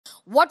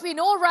What we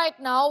know right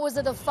now is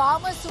that the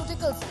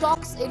pharmaceutical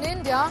stocks in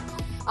India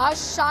are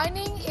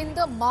shining in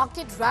the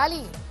market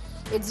rally.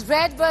 It's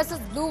red versus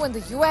blue in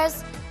the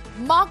US.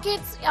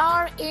 Markets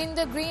are in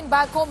the green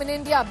back home in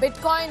India.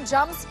 Bitcoin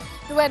jumps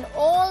to an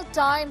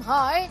all-time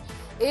high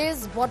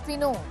is what we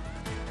know.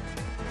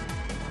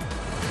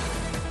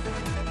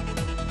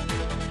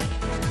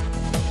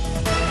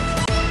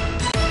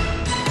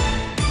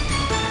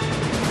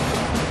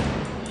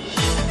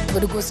 We're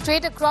going to go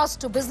straight across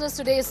to business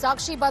today.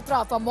 Sakshi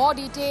Batra for more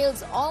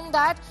details on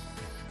that.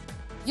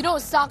 You know,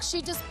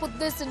 Sakshi, just put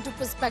this into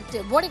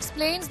perspective. What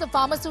explains the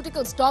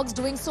pharmaceutical stocks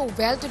doing so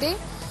well today?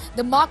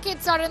 The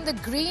markets are in the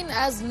green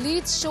as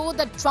leads show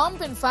that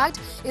Trump, in fact,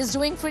 is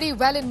doing pretty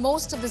well in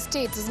most of the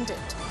states, isn't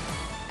it?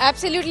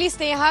 Absolutely,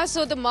 Sneha.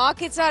 So the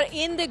markets are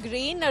in the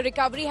green. A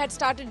recovery had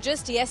started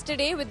just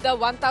yesterday with the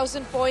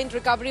 1,000-point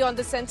recovery on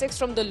the Sensex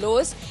from the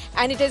lows,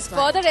 and it has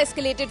further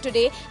escalated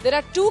today. There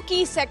are two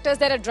key sectors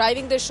that are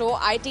driving the show,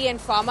 IT and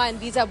Pharma, and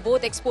these are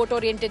both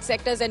export-oriented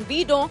sectors. And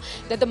we know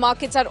that the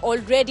markets are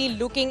already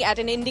looking at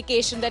an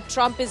indication that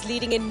Trump is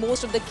leading in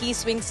most of the key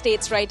swing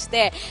states right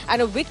there.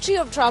 And a victory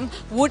of Trump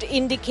would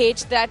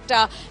indicate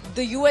that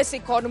the US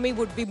economy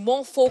would be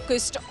more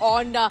focused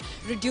on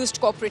reduced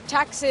corporate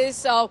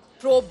taxes,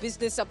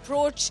 pro-business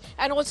approach,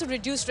 and also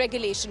reduced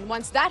regulation.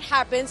 Once that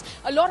happens,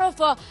 a lot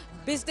of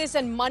business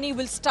and money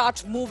will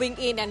start moving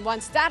in, and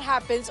once that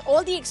happens,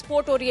 all the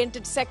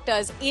export-oriented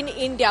sectors in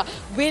India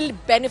will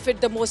benefit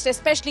the most,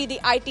 especially the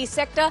IT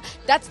sector.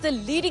 That's the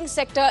leading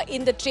sector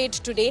in the trade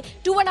today.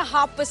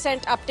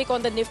 2.5% uptick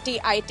on the Nifty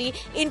IT.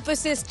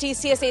 Infosys,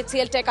 TCS,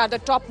 HCL Tech are the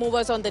top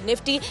movers on the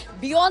Nifty.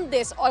 Beyond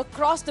this,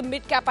 across the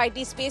mid-cap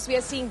IT space, we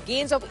are seeing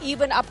gains of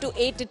even up to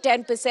 8 to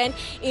 10%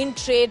 in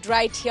trade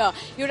right here.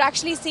 You're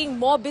actually seeing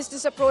more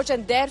business approach,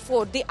 and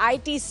therefore the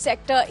IT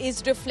sector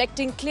is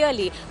reflecting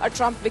clearly a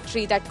Trump victory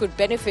that could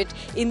benefit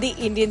in the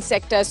Indian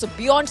sector. So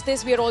beyond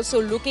this, we are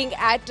also looking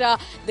at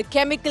the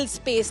chemical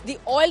space, the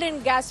oil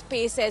and gas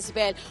space as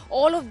well.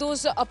 All of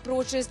those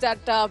approaches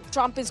that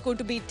Trump is going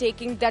to be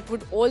taking that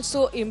would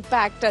also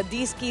impact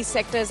these key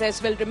sectors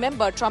as well.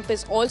 Remember, Trump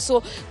is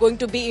also going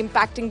to be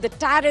impacting the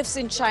tariffs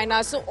in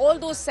China. So all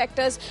those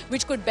sectors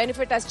which could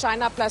benefit as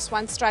China plus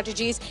one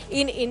strategies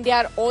in India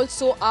are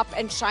also up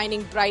and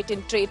shining bright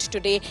in trade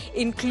today,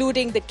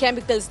 including the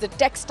chemicals, the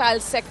textile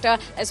sector,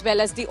 as well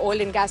as the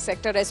oil and gas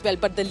sector as well.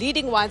 But the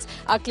leading ones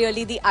are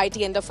clearly the IT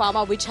and the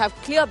Pharma, which have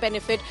clear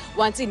benefit.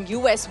 Once in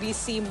US, we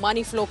see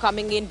money flow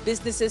coming in,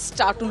 businesses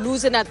start to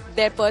loosen up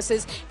their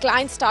purses,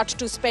 clients start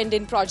to spend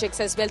in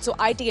projects as well. So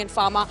IT and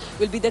Pharma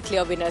will be the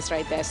clear winners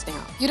right there,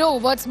 Sneha. You know,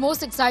 what's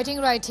most exciting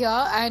right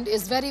here and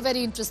is very,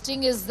 very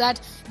interesting is that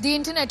the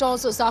internet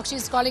also, Sakshi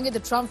is calling it the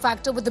Trump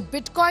factor, with the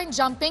Bitcoin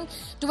jumping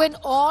to an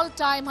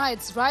all-time high.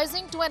 It's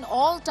rising to an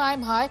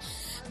all-time high.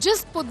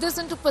 Just put this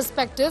into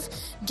perspective,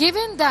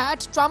 given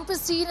that Trump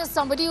is seen as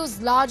somebody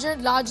who's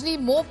largely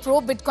more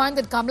pro-Bitcoin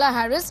than Kamala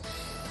Harris.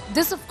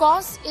 This, of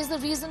course, is the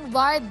reason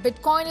why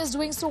Bitcoin is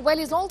doing so well.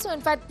 He's also,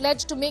 in fact,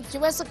 pledged to make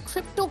US a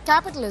crypto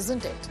capital,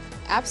 isn't it?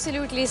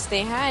 Absolutely,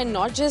 Sneha, and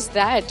not just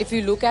that. If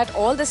you look at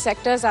all the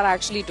sectors are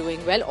actually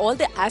doing well, all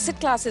the asset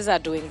classes are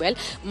doing well,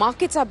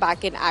 markets are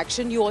back in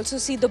action. You also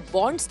see the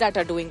bonds that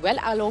are doing well,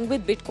 along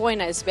with Bitcoin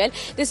as well.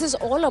 This is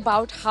all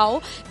about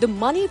how the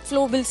money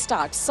flow will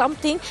start.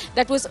 Something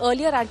that was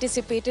earlier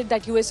anticipated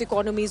that US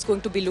economy is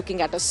going to be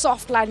looking at a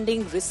soft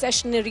landing,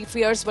 recessionary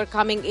fears were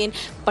coming in.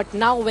 But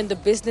now when the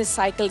business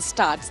cycle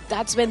starts,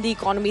 that's when the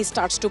economy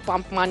starts to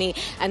pump money,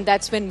 and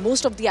that's when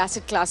most of the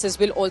asset classes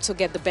will also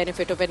get the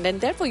benefit of it. And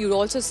therefore, you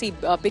also see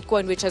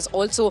Bitcoin, which has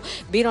also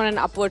been on an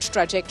upward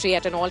trajectory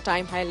at an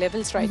all-time high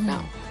levels right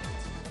now.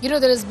 You know,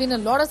 there has been a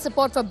lot of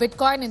support for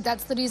Bitcoin, and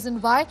that's the reason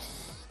why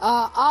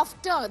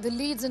after the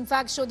leads, in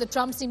fact, show that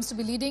Trump seems to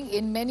be leading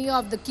in many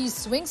of the key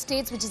swing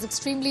states, which is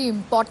extremely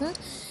important.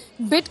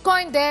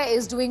 Bitcoin there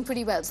is doing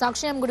pretty well.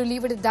 Sakshi, I'm going to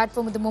leave it at that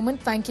for the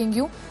moment. Thanking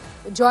you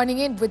for joining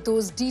in with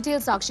those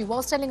details. Sakshi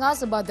was telling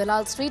us about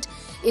Dalal Street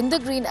in the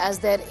green, as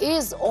there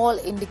is all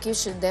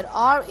indication. There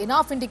are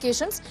enough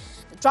indications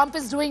that Trump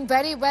is doing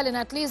very well in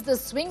at least the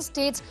swing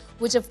states,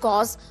 which of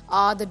course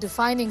are the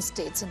defining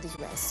states in the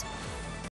US.